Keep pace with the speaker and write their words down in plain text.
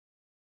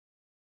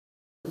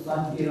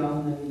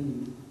Zapíralné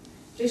vidím.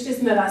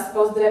 Prišli sme vás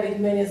pozdraviť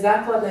v mene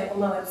základnej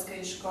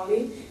umeleckej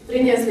školy.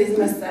 Priniesli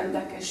sme sem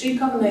také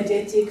šikovné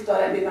deti,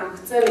 ktoré by vám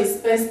chceli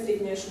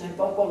spestriť dnešné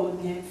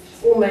popoludne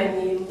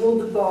umením,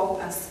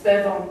 hudbou a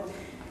spevom.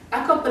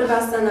 Ako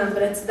prvá sa nám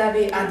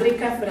predstaví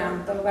Adrika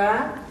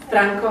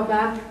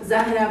Franková,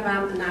 zahrá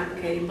vám na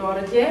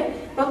keyboarde,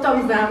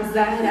 potom vám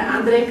zahrá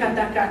Andrejka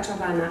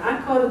Takáčová na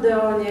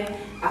akordeóne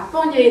a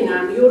po nej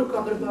nám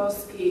Jurko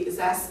Vrbovský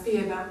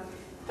zaspieva.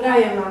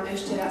 Prajem vám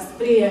ešte raz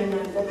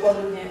príjemné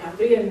popoludne a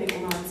príjemný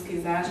umelecký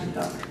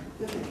zážitok.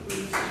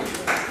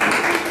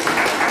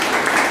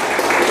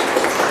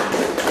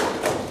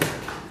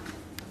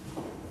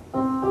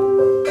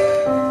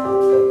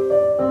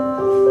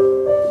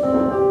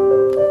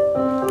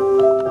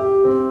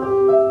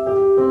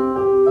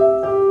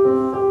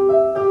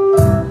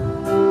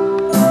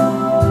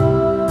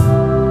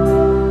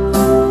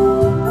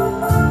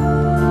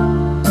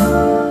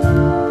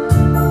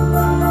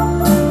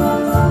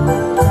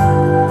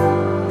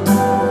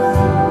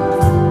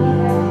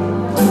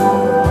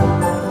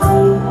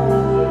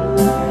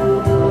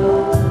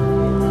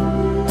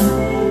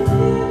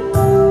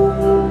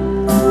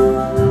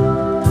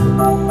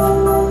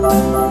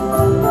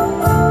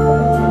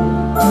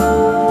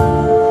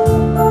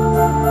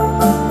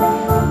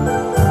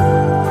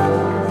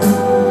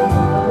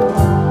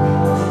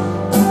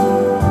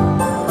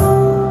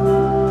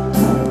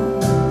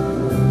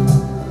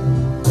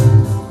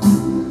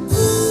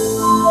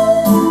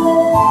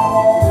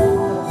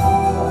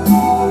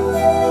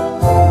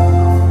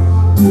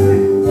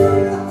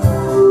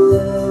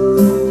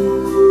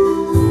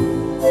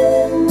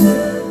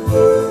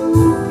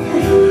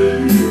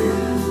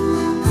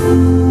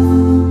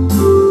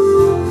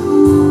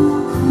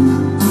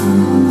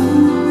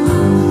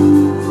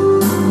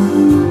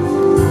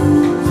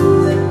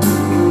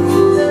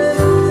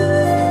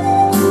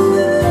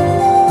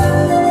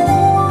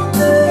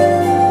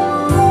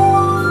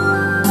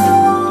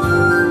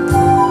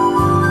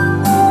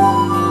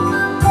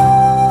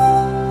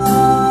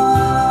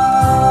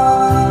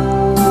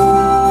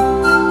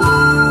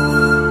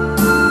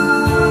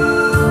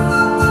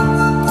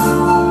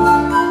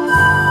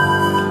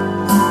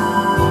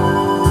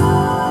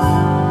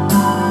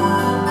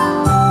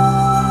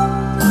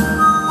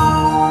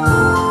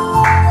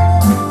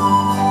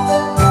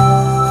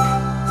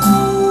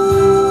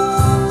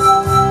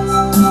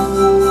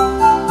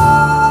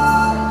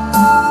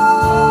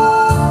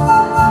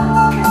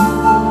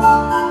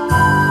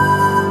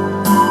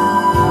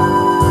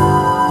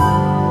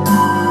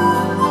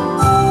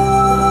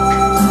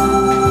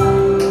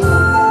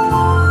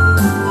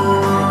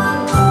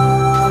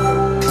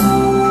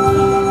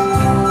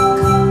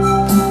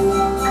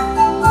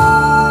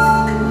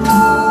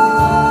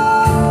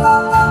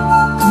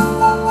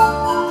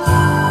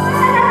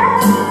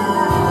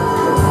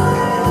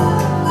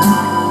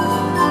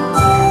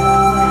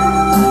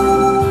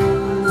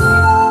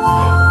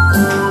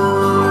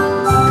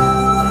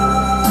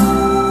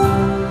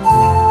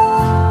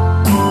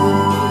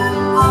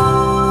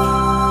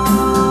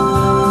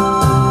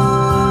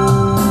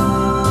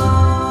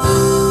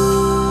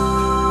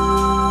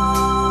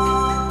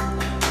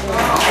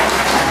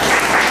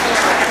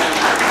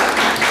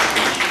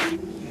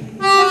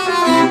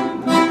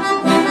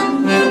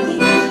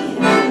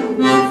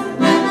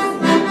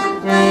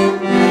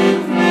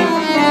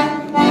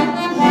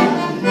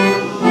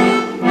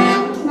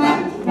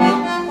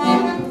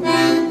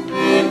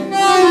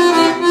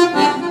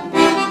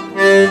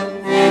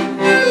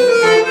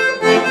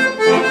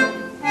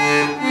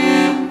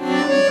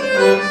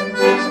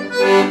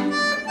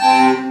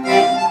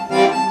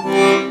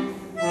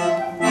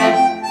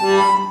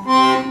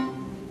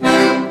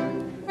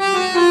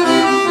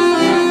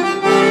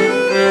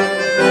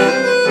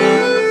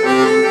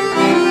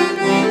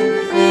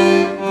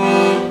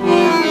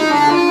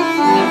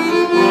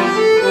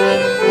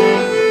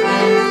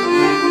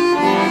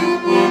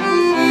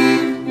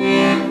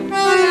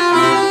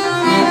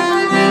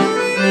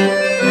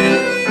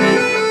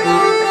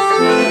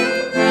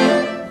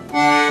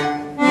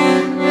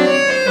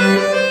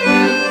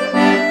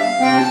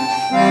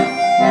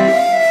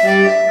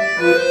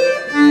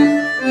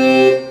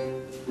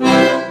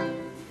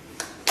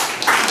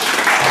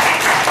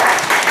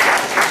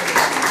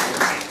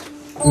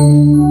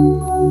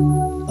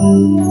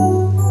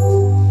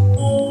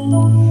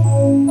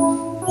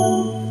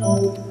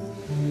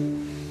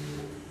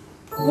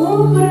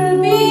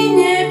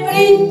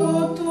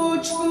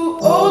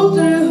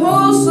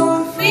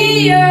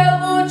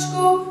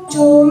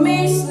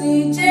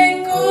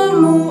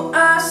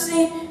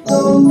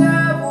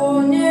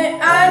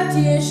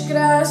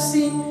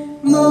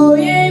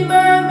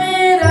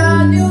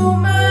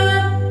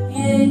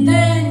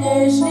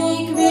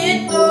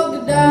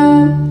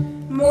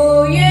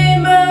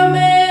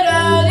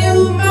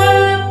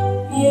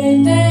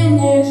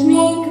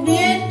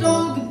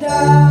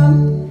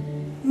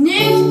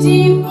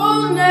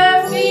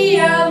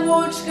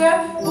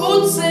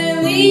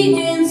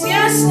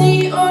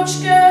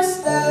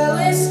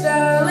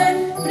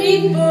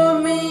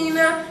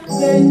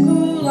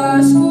 veľkú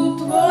lásku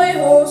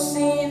tvojho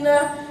syna,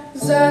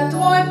 za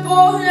tvoj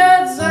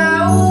pohľad,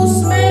 za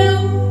úsmev,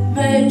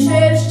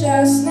 večer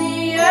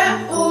šťastný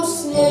ja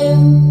usnem.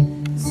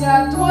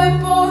 Za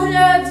tvoj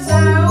pohľad,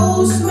 za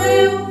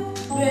úsmev,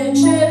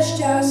 večer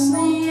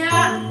šťastný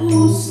ja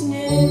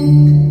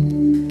usnem.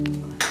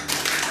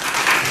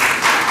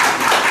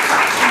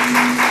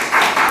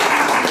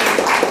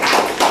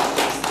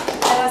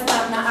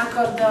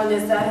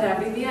 Zahrá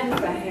Vivian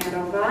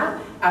Faherová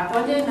a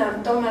po nej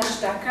nám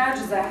Tomáš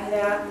Takáč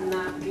zahrá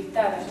na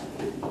gitare.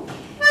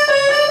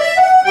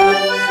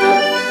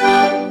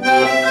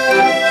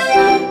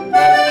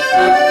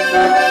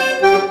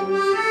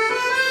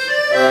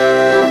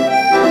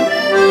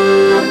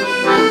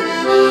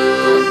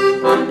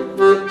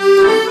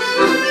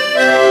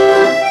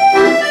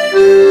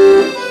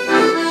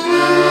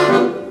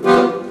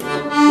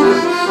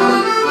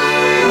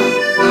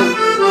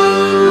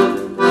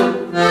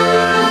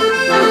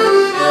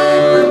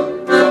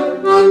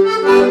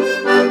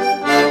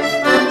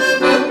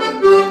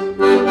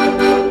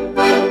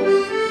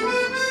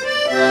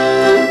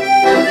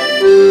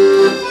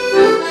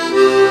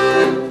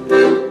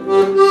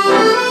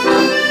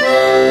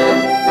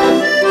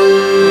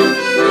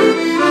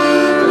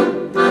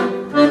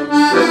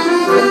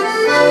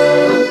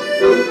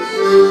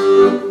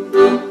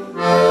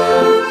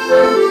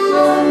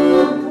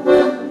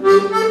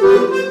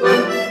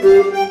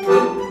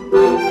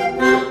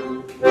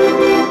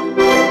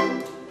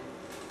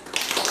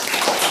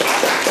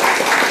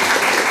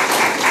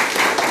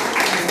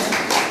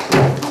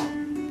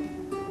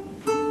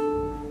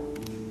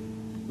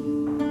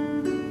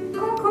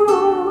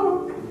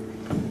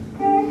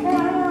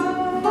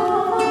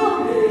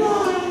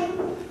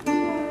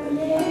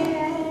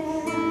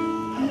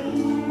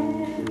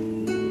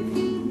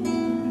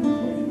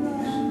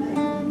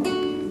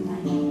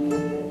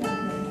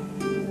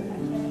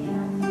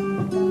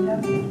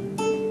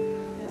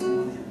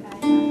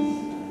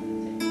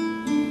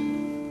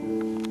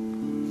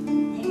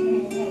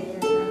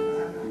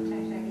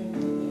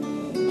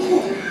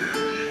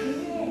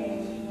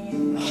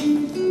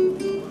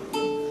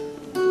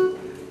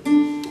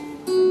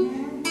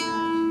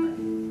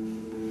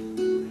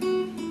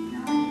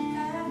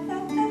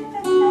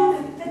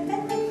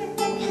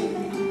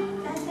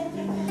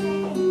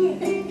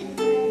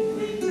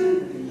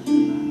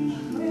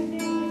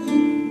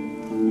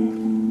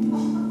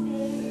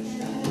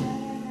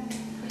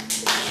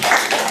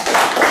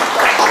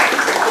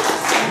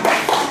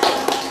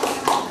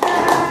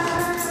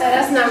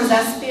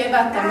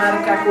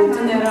 Marka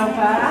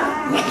Kutnerová.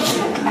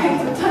 Aj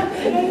toto.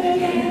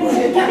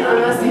 Že tá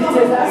mama si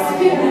chce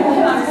zaspievať.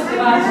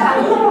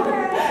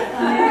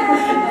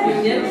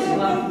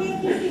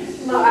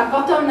 No a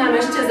potom nám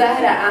ešte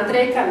zahrá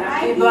Andrejka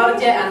na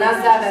keyboarde a na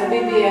záver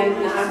Vivian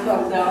na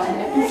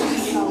akordeóne.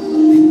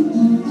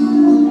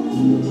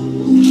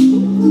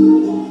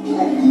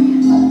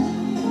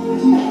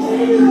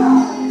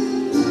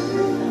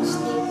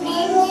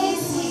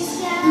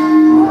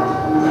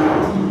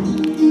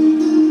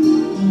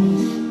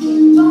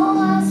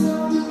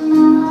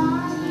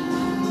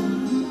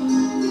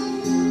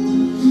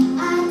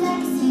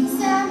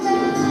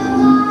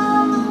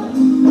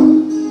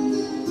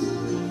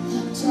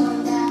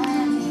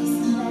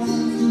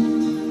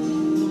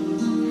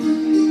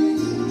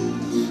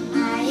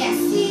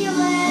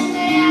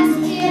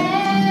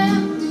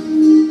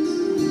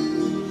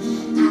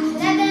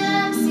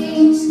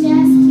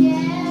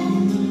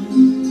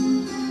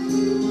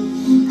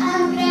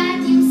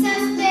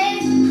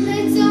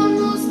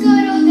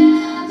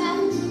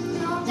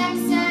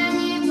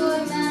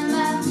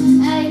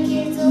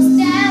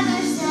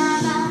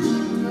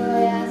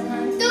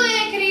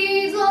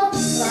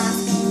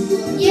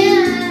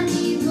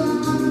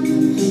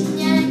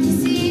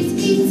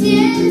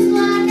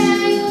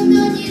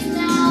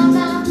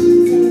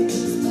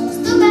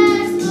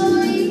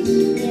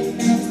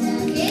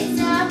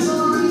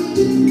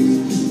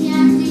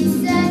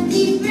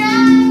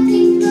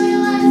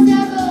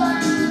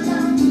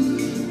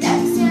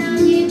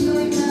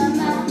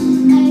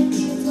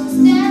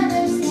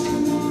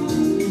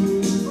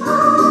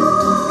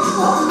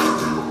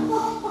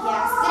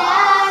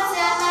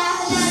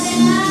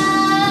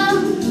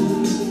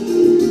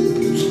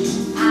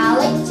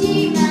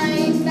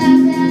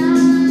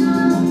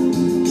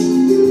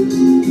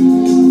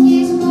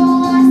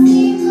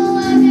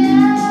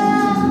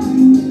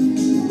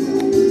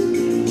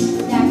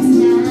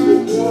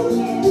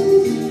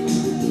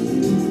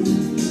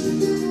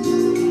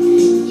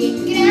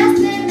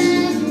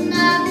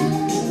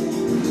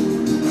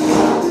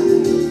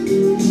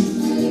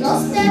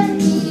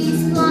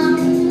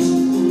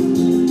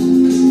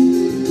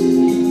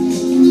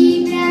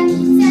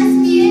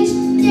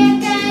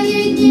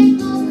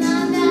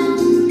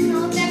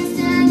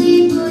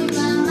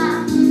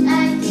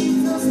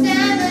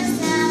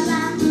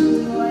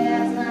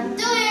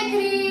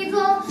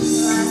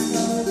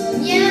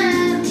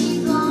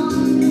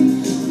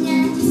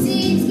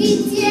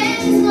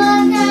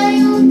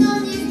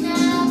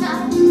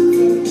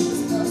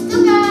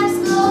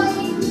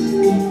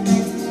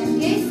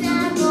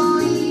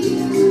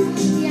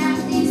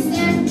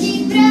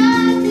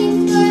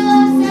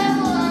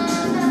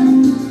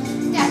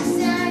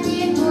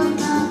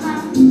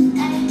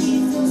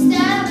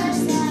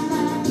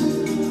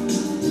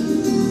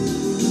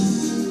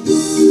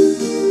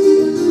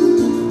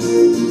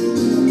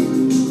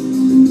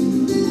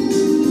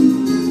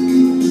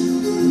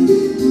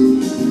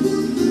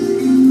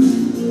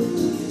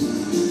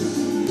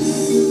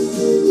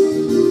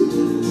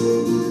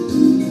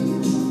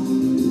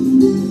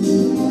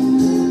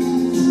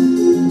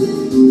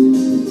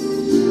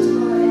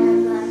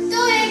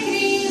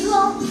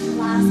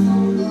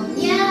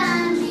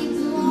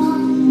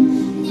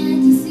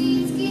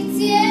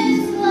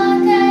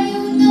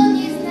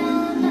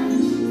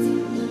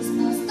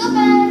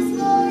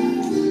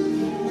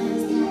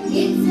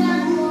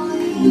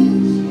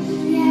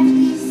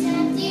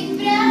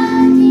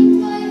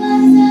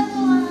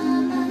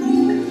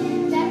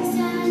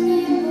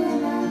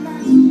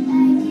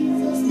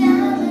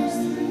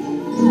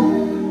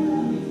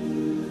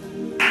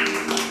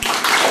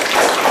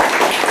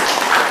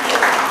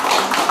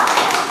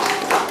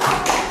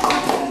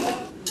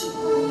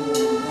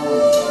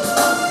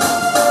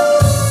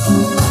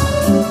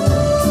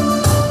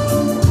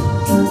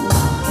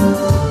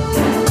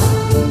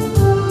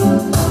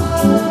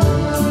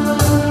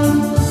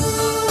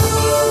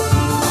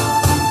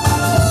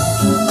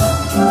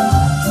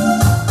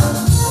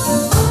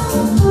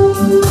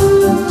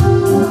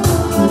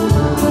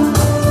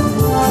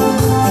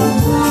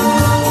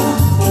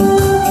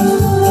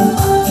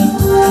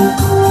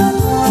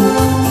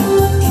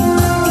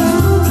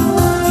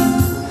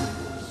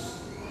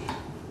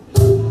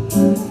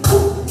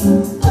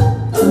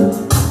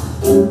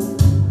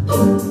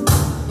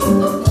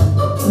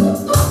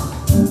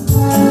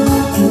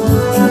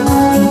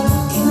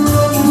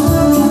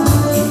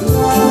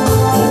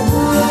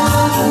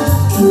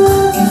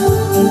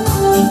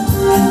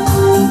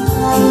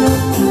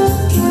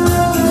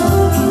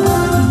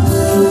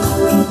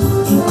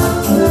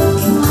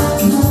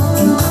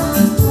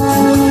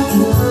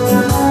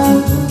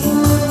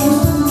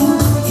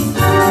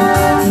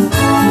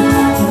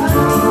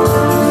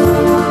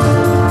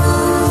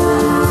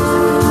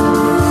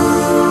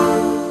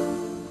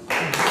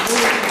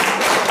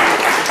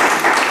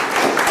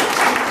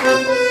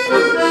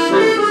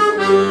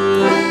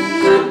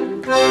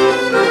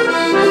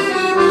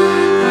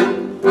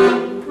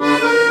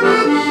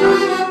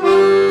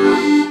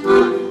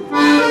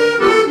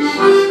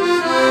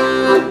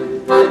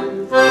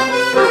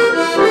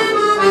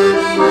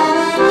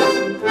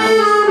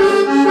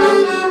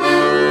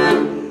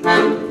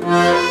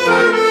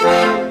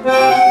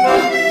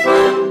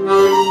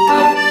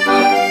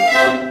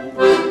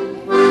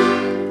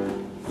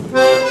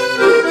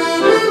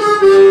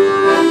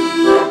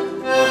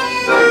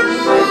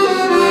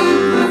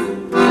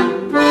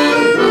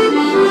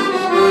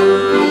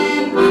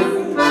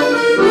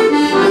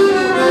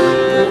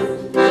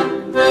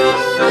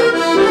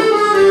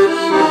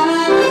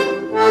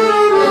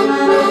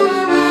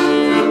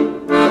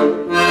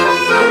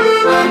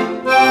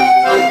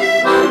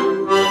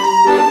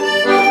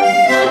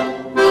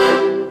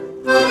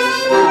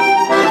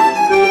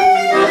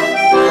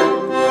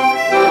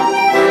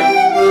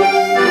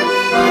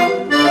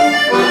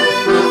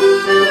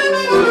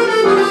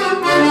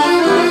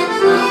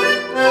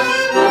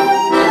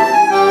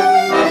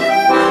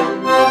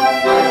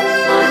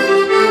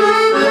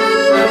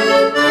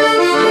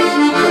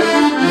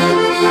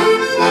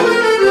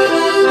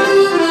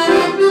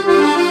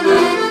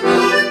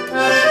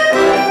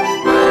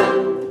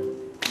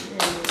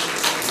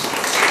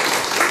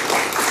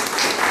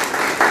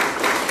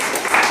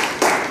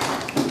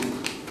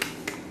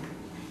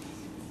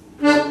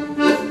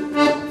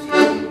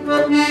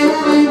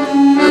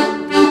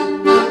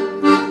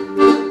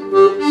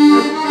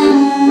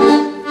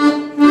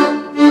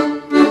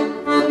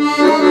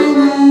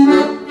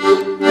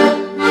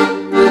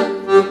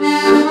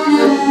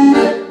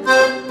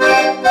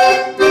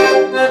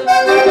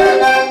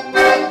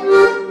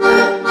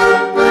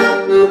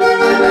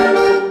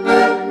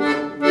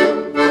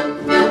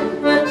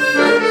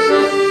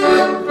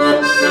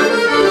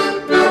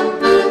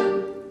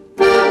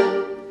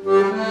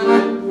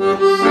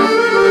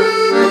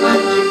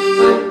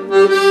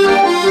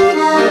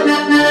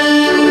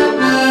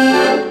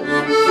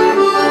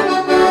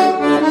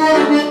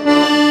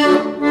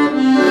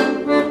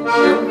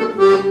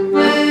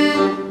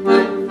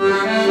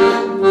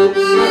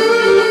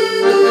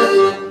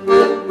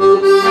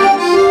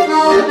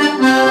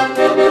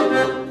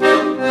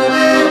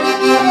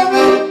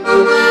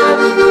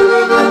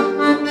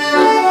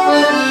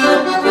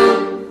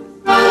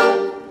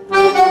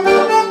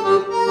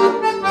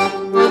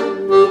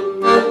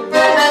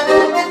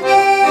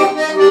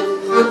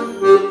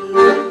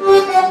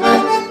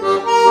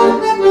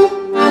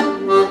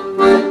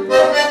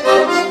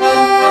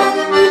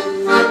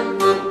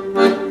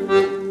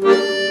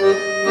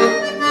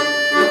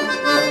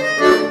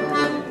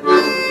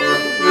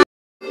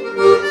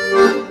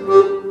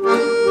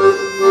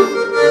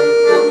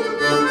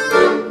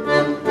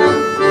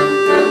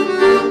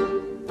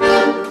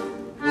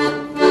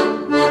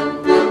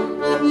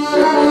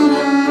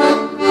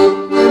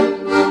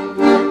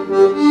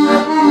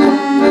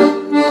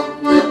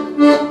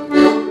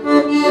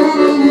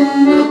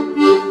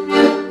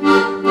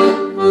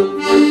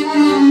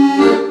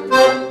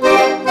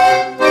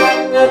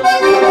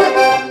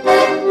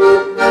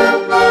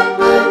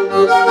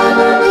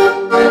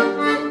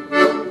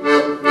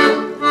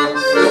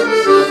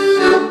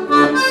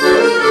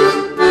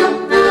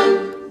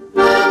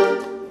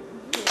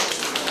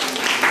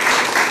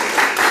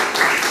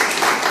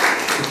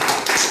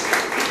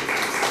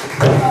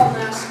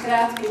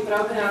 krátky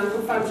program.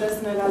 Dúfam, že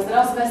sme vás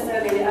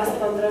rozveselili,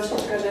 aspoň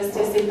trošička, že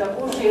ste si to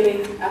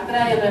užili a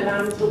prajeme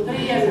vám tu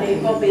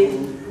príjemný pobyt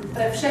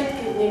pre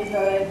všetky dni,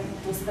 ktoré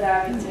tu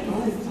strávite.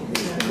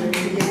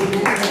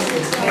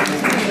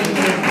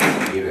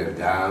 Milé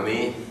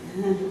dámy,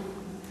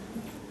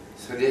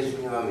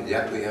 srdečne vám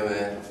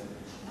ďakujeme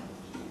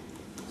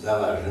za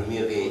váš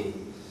milý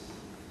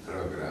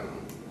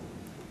program.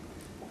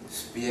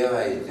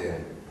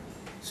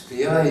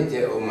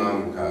 Spievajte o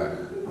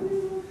mamkách,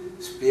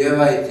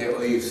 spievajte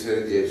o ich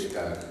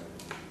srdiečkách,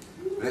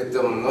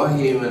 preto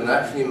mnohým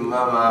našim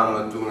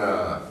mamám tu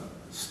na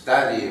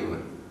starým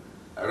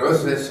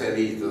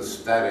rozveselí to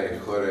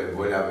staré, choré,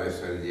 boľavé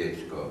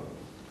srdiečko.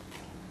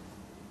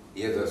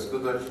 Je to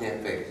skutočne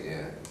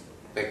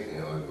pekne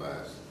od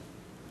vás.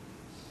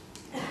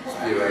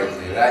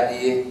 Spievajte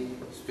radi,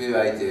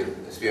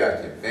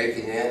 spievajte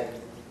pekne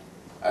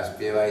a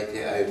spievajte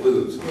aj v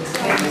budúcnosti.